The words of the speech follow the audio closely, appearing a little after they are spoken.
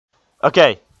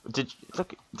Okay.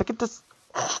 Look at this.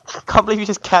 I can't believe you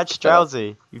just catched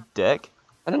Drowzee, you dick.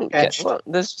 I didn't Catched. get what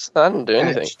this. I didn't do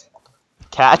anything.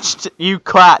 Catched? You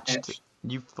catched. Catched.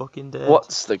 You fucking did.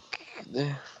 What's the?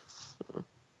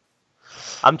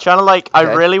 I'm trying to like. I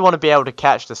Okay. really want to be able to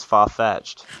catch this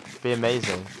far-fetched. It'd be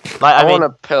amazing. Like I mean,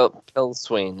 want a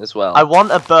Pilsween as well. I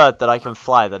want a bird that I can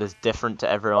fly that is different to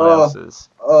everyone Oh. else's.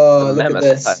 Oh, The look at mammoth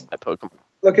this. type Pokemon.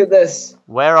 Look at this.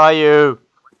 Where are you?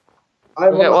 I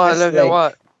Look at want what? a Look at snake.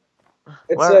 what?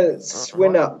 It's Where? a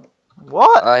swin up.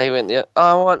 What? I went. Yeah.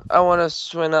 I want to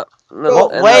swim up. Go,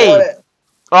 and wait. I want it.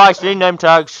 Oh, actually, name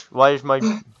tags. Why is my?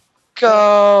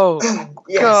 Go.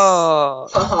 Yes. Go.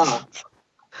 Haha.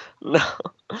 No.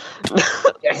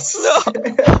 Yes. No.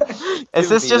 Is Give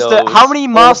this me just those. how many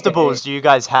Master Okay. Balls do you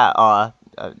guys have?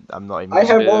 I'm not even. I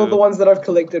have all Two. the ones that I've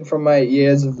collected from my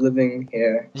years of living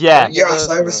here. Yeah, Yes,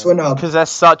 I have a swin up. because they're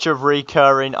such a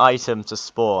recurring item to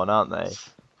spawn, aren't they?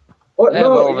 What? Yeah, No,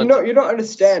 well, you don't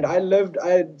understand.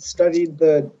 I studied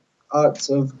the arts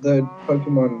of the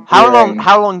Pokemon. How rearing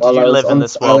long did while you I was live in on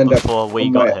this this world island of- before we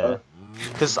on got my here? own.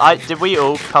 Because did we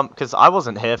all come? Because I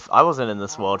wasn't here. I wasn't in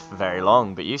this world for very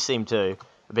long, but you seem to have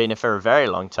been here for a very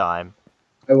long time.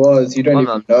 I was. You don't Hold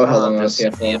even on, know how hold long on, I was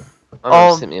just here send me for. My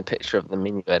mom Um, sent me a picture of the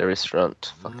menu at a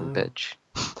restaurant. Fucking bitch.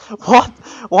 What?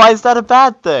 Why is that a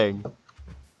bad thing?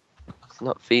 It's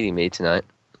not feeding me tonight.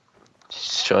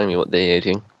 She's showing me what they're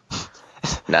eating.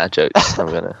 Nah, jokes.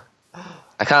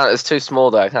 I can't. It's too small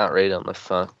though. I can't read on my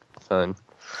phone.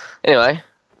 Anyway,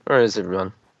 where is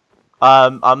everyone?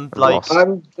 I'm like. lost.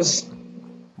 I'm just.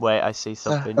 Wait, I see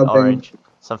something helping. orange.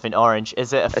 Something orange.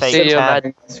 Is it a I fake see you,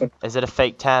 tan? Matt. Is it a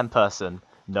fake tan person?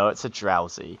 No, it's a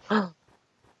Drowzee.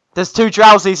 There's two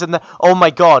Drowzees in there. Oh my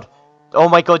god. Oh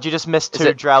my god, you just missed Is two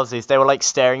it- Drowzees. They were like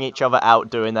staring each other out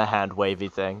doing their hand wavy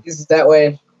thing. He's that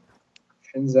way.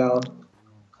 Shinzo.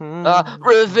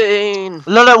 Ravine.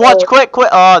 No, watch, Oh. quick.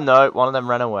 Oh no, one of them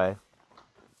ran away.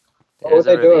 What were There's a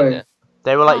they ravine doing? there.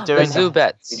 They were like doing. There's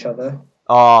Zubats. Each other.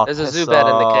 Oh, There's a piss Zubat in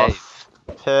the off.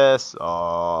 cave. Piss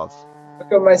off.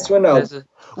 Look at my swin up. There's a,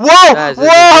 Whoa! Guys, there's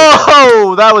a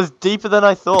Whoa! That was deeper than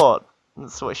I thought.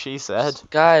 That's what she said.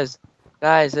 guys,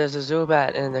 there's a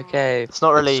Zubat in the cave. It's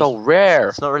not really. It's so rare.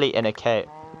 It's not really in a cave.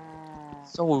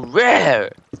 So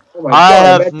rare. Oh my I god,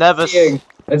 have imagine never seeing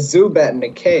a Zubat in a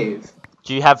cave.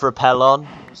 Do you have repel on?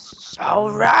 So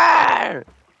rare.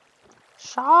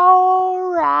 So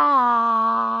rare.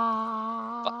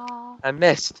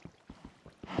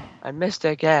 I missed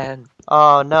again.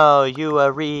 Oh no, you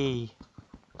a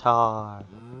retard.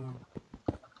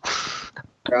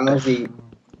 Drowzee.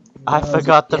 I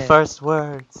forgot the Yeah. first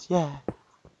words. Yeah.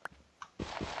 I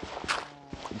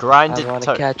Grinded want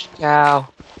to toe. catch a cow.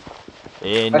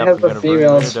 Ain't I nothing have a gonna bring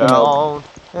female me swimmer. down.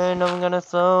 Ain't nothing gonna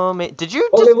throw me. Did you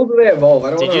What just? level do they evolve? I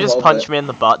don't Did wanna you just evolve punch it. me in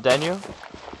the butt, Daniel?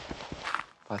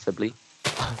 Possibly.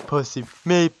 Pussy,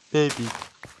 maybe.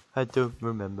 I don't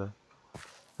remember.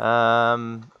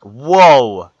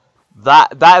 Whoa!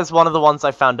 That is one of the ones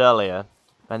I found earlier,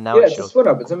 and now Yeah, it's it's a yours. swin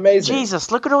up. It's amazing.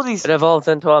 Jesus, look at all these. It evolved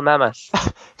into a mammoth.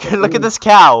 Look at this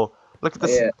cow. Look at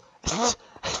this. Yeah.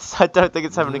 I don't think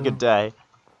it's having a good day.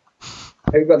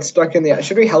 It got stuck in the.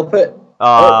 Should we help it?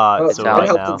 It's it alright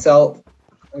helped now. itself.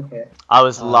 Okay. I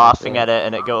was Oh, laughing yeah. at it,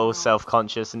 and it got all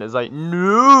self-conscious, and it's like,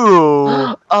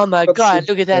 no. Oh my Let's god,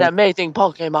 see. look at that amazing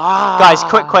Pokemon! Guys,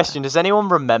 quick question: does anyone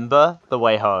remember the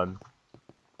way home?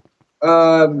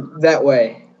 That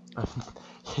way.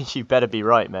 You better be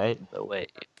right, mate. No way.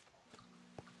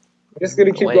 We're just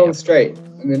gonna keep Way going up. straight,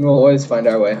 and then we'll always find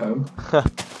our way home.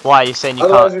 Why are you saying you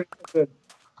Otherwise, can't? we're just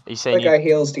Are you saying gonna you? click our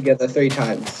heels together 3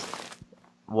 times.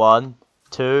 1,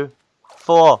 2,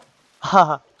 4.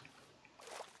 Haha.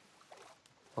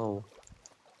 Oh.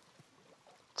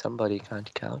 Somebody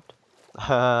can't count.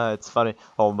 It's funny.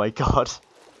 Oh my god.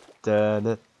 Dun,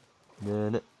 dun,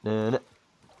 dun, dun,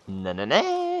 dun, dun,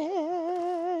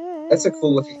 dun. That's a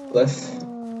cool looking cliff.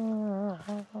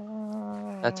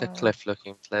 That's a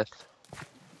cliff-looking cliff.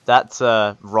 That's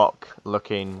a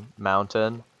rock-looking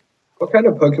mountain. What kind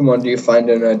of Pokemon do you find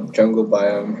in a jungle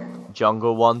biome?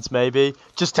 Jungle ones, maybe.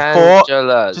 Just a thought.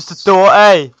 Tangulas. Just a thought.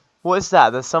 Hey, what is that?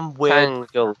 There's some weird.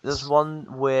 Tangles. There's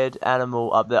one weird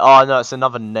animal up there. Oh no, it's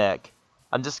another Nick.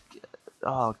 I'm just.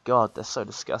 Oh god, they're so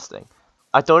disgusting.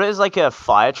 I thought it was like a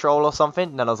fire troll or something,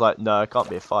 and then I was like, no, it can't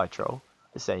be a fire troll.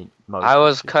 This ain't most. I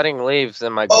was cutting leaves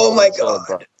in my Oh my golden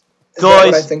sword, god! Is Guys, that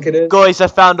what I think it is? Guys, I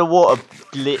found a water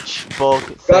glitch bug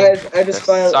thing. Guys, I just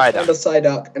That's found Psyduck. a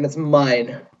Psyduck, and it's mine.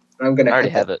 And I'm I gonna already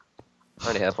have have it. I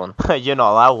already have one. You're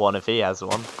not allowed one if he has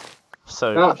one.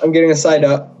 So Ah, I'm getting a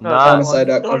Psyduck. No, I want a no.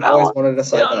 Psyduck. No, I've no. always wanted a You're not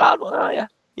Psyduck. allowed one, are you?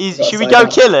 he's, Got should we Psyduck. go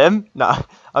kill him? No,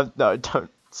 no, don't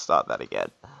start that again.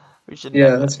 We should Yeah,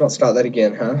 never. let's not start that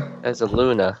again, huh? There's a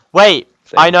Luna. Wait,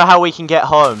 thing. I know how we can get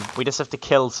home. We just have to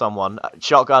kill someone.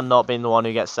 Shotgun not being the one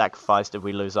who gets sacrificed if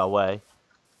we lose our way.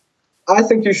 I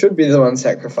think you should be the one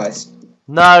sacrificed.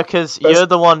 No, because you're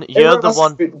the one. You're the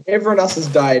one. Everyone else has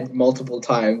died multiple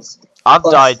times. I've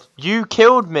Plus- died. You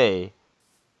killed me.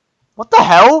 What the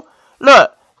hell?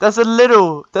 Look, there's a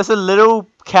little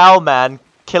cow man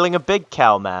killing a big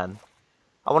cow man.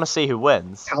 I want to see who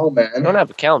wins. Cow I don't man. have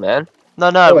a cow, man. No,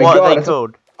 Oh my what God, are they it's a-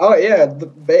 called? Oh yeah,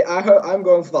 I'm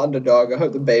going for the underdog. I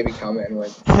hope the baby cow man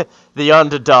wins. The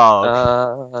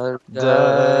underdog.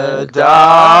 The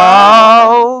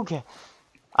dog.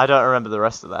 I don't remember the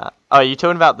rest of that. Oh, are you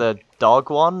talking about the dog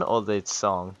one or the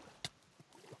song?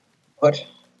 What?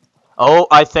 Oh,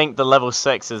 I think the level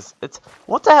 6 is...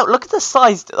 What the hell? Look at the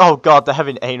size... Oh god, they're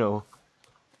having anal.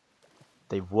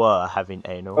 They were having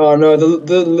anal. Oh no,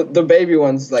 the baby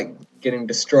one's like getting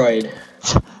destroyed.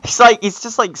 He's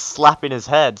just like slapping his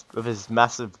head with his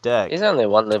massive dick. He's only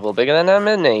one level bigger than him,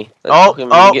 isn't he? And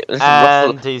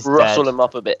ruffle, he's ruffle dead. him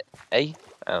up a bit, eh?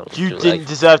 Oh, You too didn't late.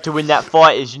 deserve to win that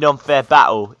fight. It's an unfair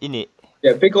battle, innit?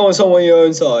 Yeah, pick on someone your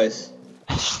own size.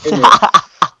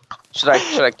 Should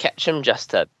I catch him just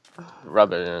to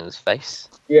rub it in his face?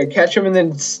 Yeah, catch him and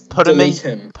then Put him delete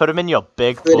in. him. Put him in your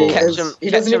big But he balls. has- Catch he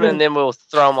doesn't him, even- and then we'll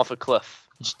throw him off a cliff.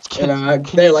 Can, And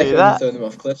can they you like do it when you that? throw them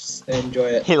off cliffs. They enjoy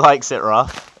it. He likes it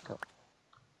rough.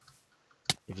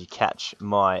 If you catch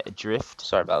my drift.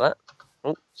 Sorry about that.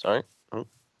 Oh, sorry.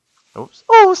 Oops.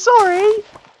 Oh, sorry.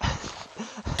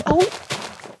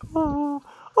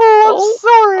 oh,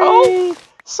 sorry.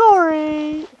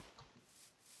 Sorry.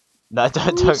 No,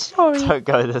 don't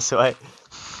go this way.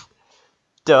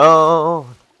 Don't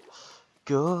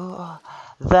go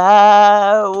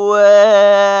that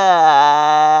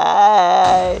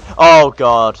way. Oh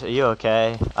God, are you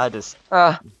okay?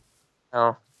 Oh.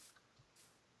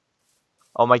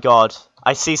 Oh my God,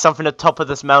 I see something at the top of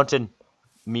this mountain.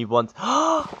 Me once.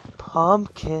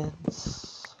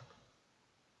 Pumpkins.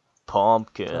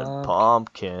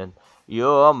 Pumpkin.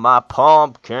 You're my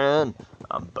pumpkin.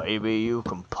 And baby, you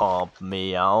can pump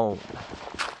me out.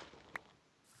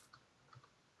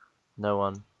 No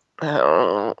one.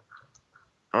 Oh.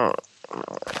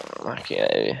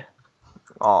 Okay.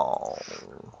 Oh.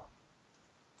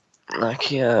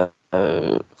 Akio.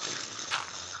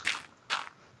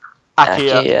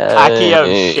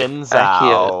 Akio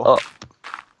Shinzao. Oh.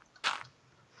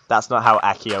 That's not how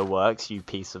Akio works, you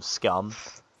piece of scum.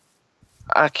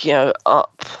 Akio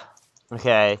up.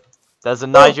 Okay. There's a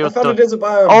Nigel. I found a desert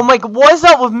biome. Oh my God, what is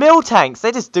that with mill tanks?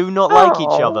 They just do not like each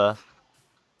Oh. other.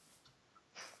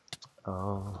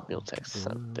 Oh. Real text,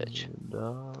 son of a bitch.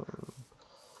 No.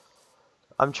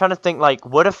 I'm trying to think, like,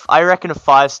 what if I reckon a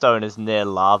firestone is near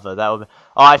lava? That would be...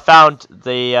 Oh, I found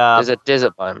the. There's a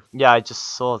desert biome. Yeah, I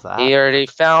just saw that. He already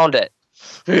found it.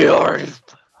 He already.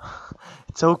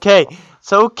 It's okay.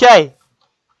 It's okay.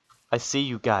 I see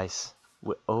you guys.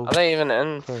 Oh, Are they even in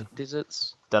Okay.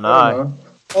 deserts? don't I know. don't know.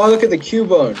 Oh, look at the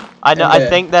Cubone. I know. And I there.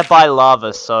 think they're by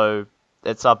lava, so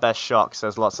it's our best shot. 'Cause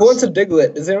there's lots Who wants of. a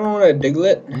Diglett? Does anyone want a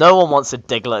Diglett? No one wants a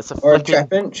Diglett. It's a Or a flicking.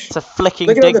 Trapinch? It's a flicking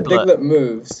Look at how the Diglett. Diglett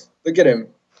moves. Look at him.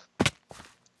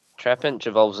 Trapinch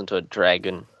evolves into a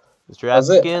dragon. It's Does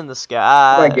it? in the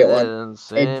sky. Might get one. And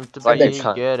seem to It's like be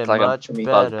a getting it's like much a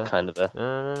better. bug kind of a.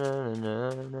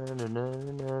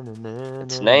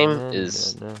 Its name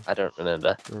is- I don't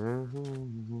remember.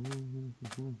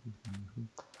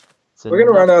 We're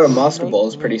gonna run out of Master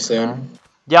Balls pretty soon.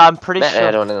 Yeah, I'm pretty Matt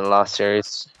had sure. one in the last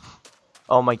series.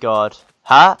 Oh my God.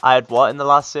 Huh? I had what in the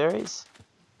last series?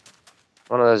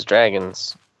 One of those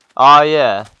dragons. Oh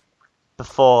yeah.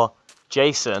 Before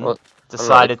Jason What?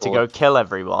 decided to called? go kill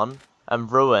everyone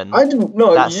and ruin. I didn't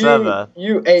know That server.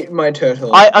 you ate my turtle.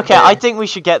 Okay, I think we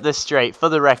should get this straight. For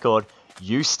the record,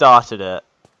 you started it.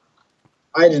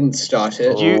 I didn't start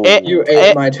it. You You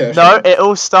ate my turtle. No, it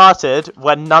all started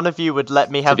when none of you would let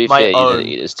me To have be my fair, you own. didn't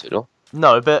eat his turtle.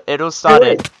 No, but it all Hey, started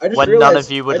wait, I just when none realized-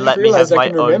 of you I would just let me have realized I my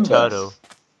can own remember. turtle.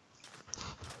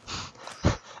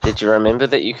 Did you remember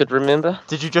that you could remember?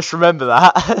 Did you just remember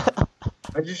that?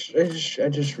 I just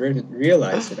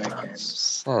realized that I can.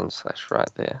 Sounds like right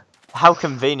there. How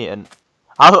convenient.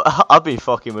 I'll be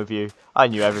fucking with you. I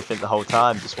knew everything the whole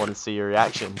time. Just wanted to see your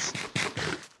reactions.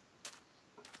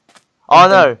 Oh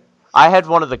no! I had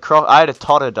one of the I had a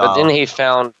Totodile. But then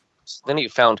he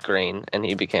found green, and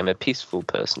he became a peaceful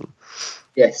person.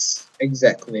 Yes,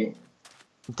 exactly.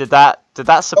 Did that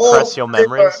suppress Oh, your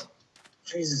memories?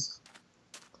 Jesus.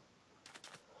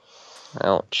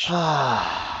 Ouch.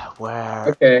 Where?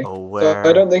 Okay. Oh, So where?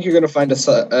 I don't think you're gonna find a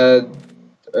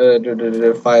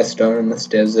firestone in this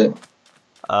desert.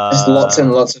 There's lots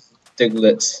and lots of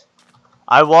Diglets.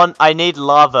 I need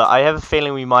lava. I have a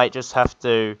feeling we might just have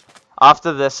to.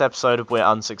 After this episode, if we're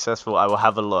unsuccessful, I will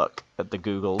have a look at the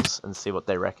Googles and see what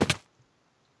they reckon.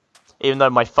 Even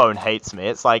though my phone hates me,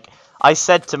 it's like I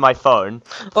said to my phone.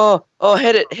 Oh,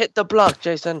 hit the block,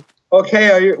 Jason.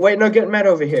 Okay, are you? Wait, no, get Matt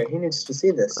over here. He needs to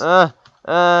see this. Flip.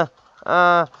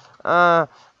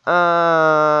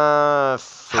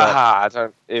 Haha, I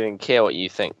don't even care what you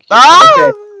think.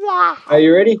 Ah! Are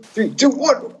you ready? 3, 2,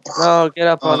 1. No, get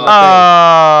up on the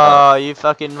Oh, you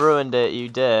fucking ruined it, you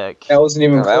dick. That wasn't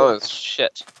even. thing. No, that close. was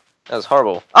shit. That was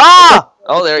horrible. Ah!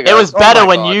 Oh, there you It go. was better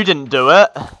when you didn't do it.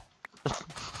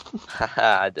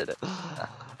 Haha, I did it.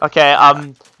 Okay,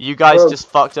 you guys Bro. just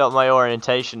fucked up my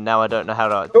orientation. Now I don't know how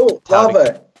to. Oh, how to-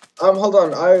 lava. Hold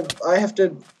on. I have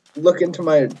to look into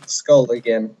my skull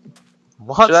again.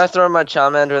 What? Should I throw my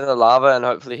Charmander in the lava and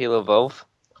hopefully he'll evolve?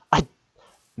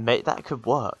 Mate, that could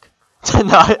work.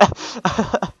 No.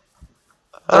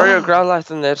 Throw your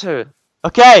Growlithe in there too.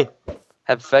 Okay.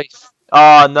 Have faith.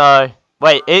 Oh no.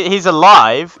 Wait, he's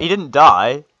alive. He didn't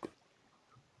die.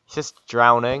 He's just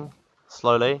drowning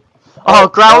slowly.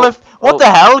 Oh, Growlithe! What the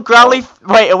hell, Growlithe?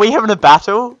 Wait, are we having a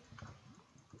battle?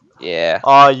 Yeah.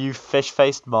 Oh, you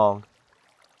fish-faced mong.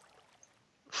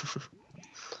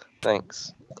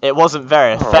 Thanks. It wasn't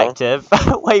very Aw. effective.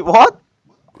 Wait, what?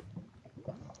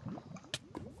 I'm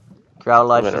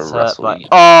Growlithe gonna is hurt wrestle by. you.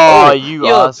 Oh, you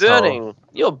You're asshole! burning.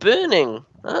 You're burning,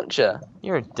 aren't you?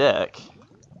 You're a dick.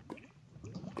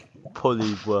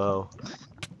 Polywell.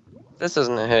 This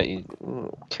doesn't hurt you.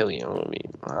 Kill you.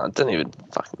 It doesn't even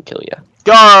fucking kill you.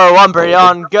 Go,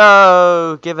 Umbreon,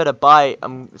 go! Give it a bite.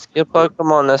 Your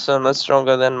Pokemon is so much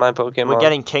stronger than my Pokemon. We're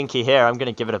getting kinky here. I'm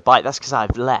gonna give it a bite. That's because I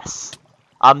have less.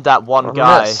 I'm that one I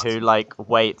guy missed. who like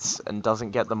waits and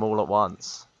doesn't get them all at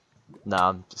once. No,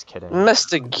 I'm just kidding.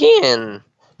 Missed again.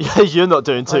 You're not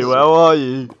doing too well, are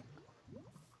you?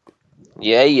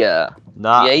 Yeah.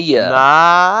 Nah. Yeah.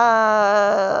 Nah.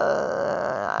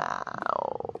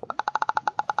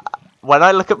 When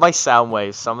I look at my sound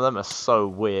waves, some of them are so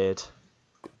weird.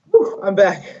 Whew, I'm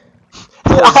back.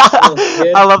 That was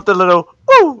weird. I love the little,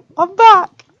 ooh, I'm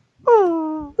back.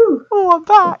 Ooh, ooh, I'm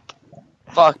back.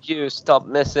 Fuck you. Stop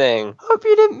missing. Hope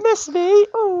you didn't miss me.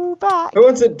 Ooh, back. Who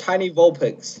wants a tiny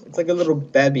Vulpix? It's like a little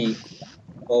baby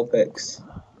Vulpix.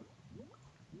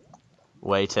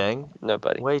 Waiting,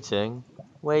 Nobody. waiting.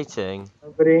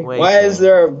 Nobody? Wait, Why is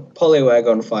there a Poliwag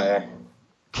on fire?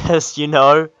 Because, you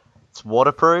know, it's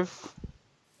waterproof.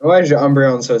 Why is your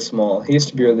Umbreon so small? He used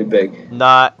to be really big.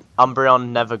 Nah, Umbreon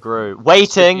never grew. You're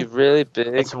Waiting. really big.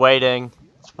 It's waiting.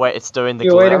 It's doing the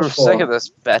You're glare. waiting I'm sick of this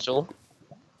battle.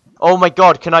 Oh my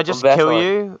god, can I just I'm kill baffled.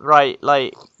 you? Right,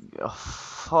 like... Oh,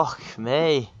 fuck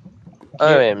me.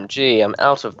 OMG, I'm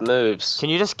out of moves. Can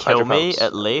you just kill me, Hydropumps.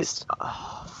 at least?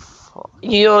 Oh, fuck.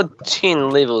 You're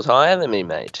 10 levels higher than me,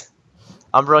 mate.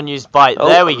 Umbreon used bite. Oh,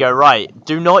 There we go, right.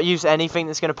 Do not use anything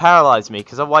that's going to paralyze me,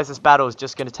 because otherwise this battle is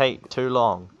just going to take too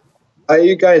long. Are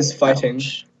you guys fighting?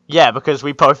 Ouch. Yeah, because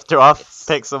we both threw our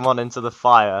Pixelmon into the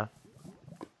fire.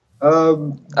 Do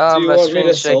you My want me to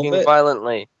screen's solve shaking it?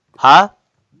 violently. Huh?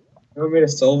 You want me to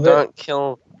solve it? Don't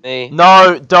kill me.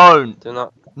 No, don't. Do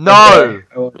not No.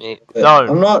 I won't. me. No.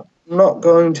 I'm not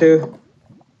going to.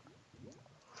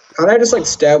 Can't I just like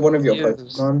stab one of your Yes.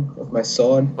 Pokemon with my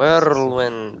sword?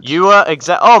 Whirlwind. You were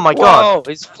Oh my god.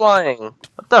 Whoa, he's flying.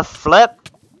 What the flip?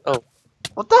 Oh.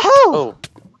 What the hell? Oh.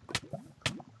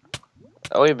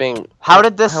 Are we being... How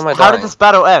did this How am I how did dying? this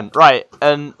battle end? Right,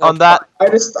 and Oh, on that I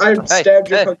Hey, stabbed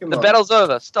your hey, Pokemon. the battle's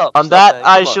over. Stop. on stop, that man.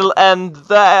 I Come on. shall end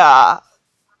there.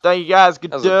 Thank you guys,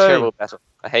 good That was a day. terrible battle.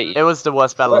 I hate you. It was the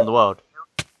worst battle What? in the world.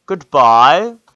 Goodbye.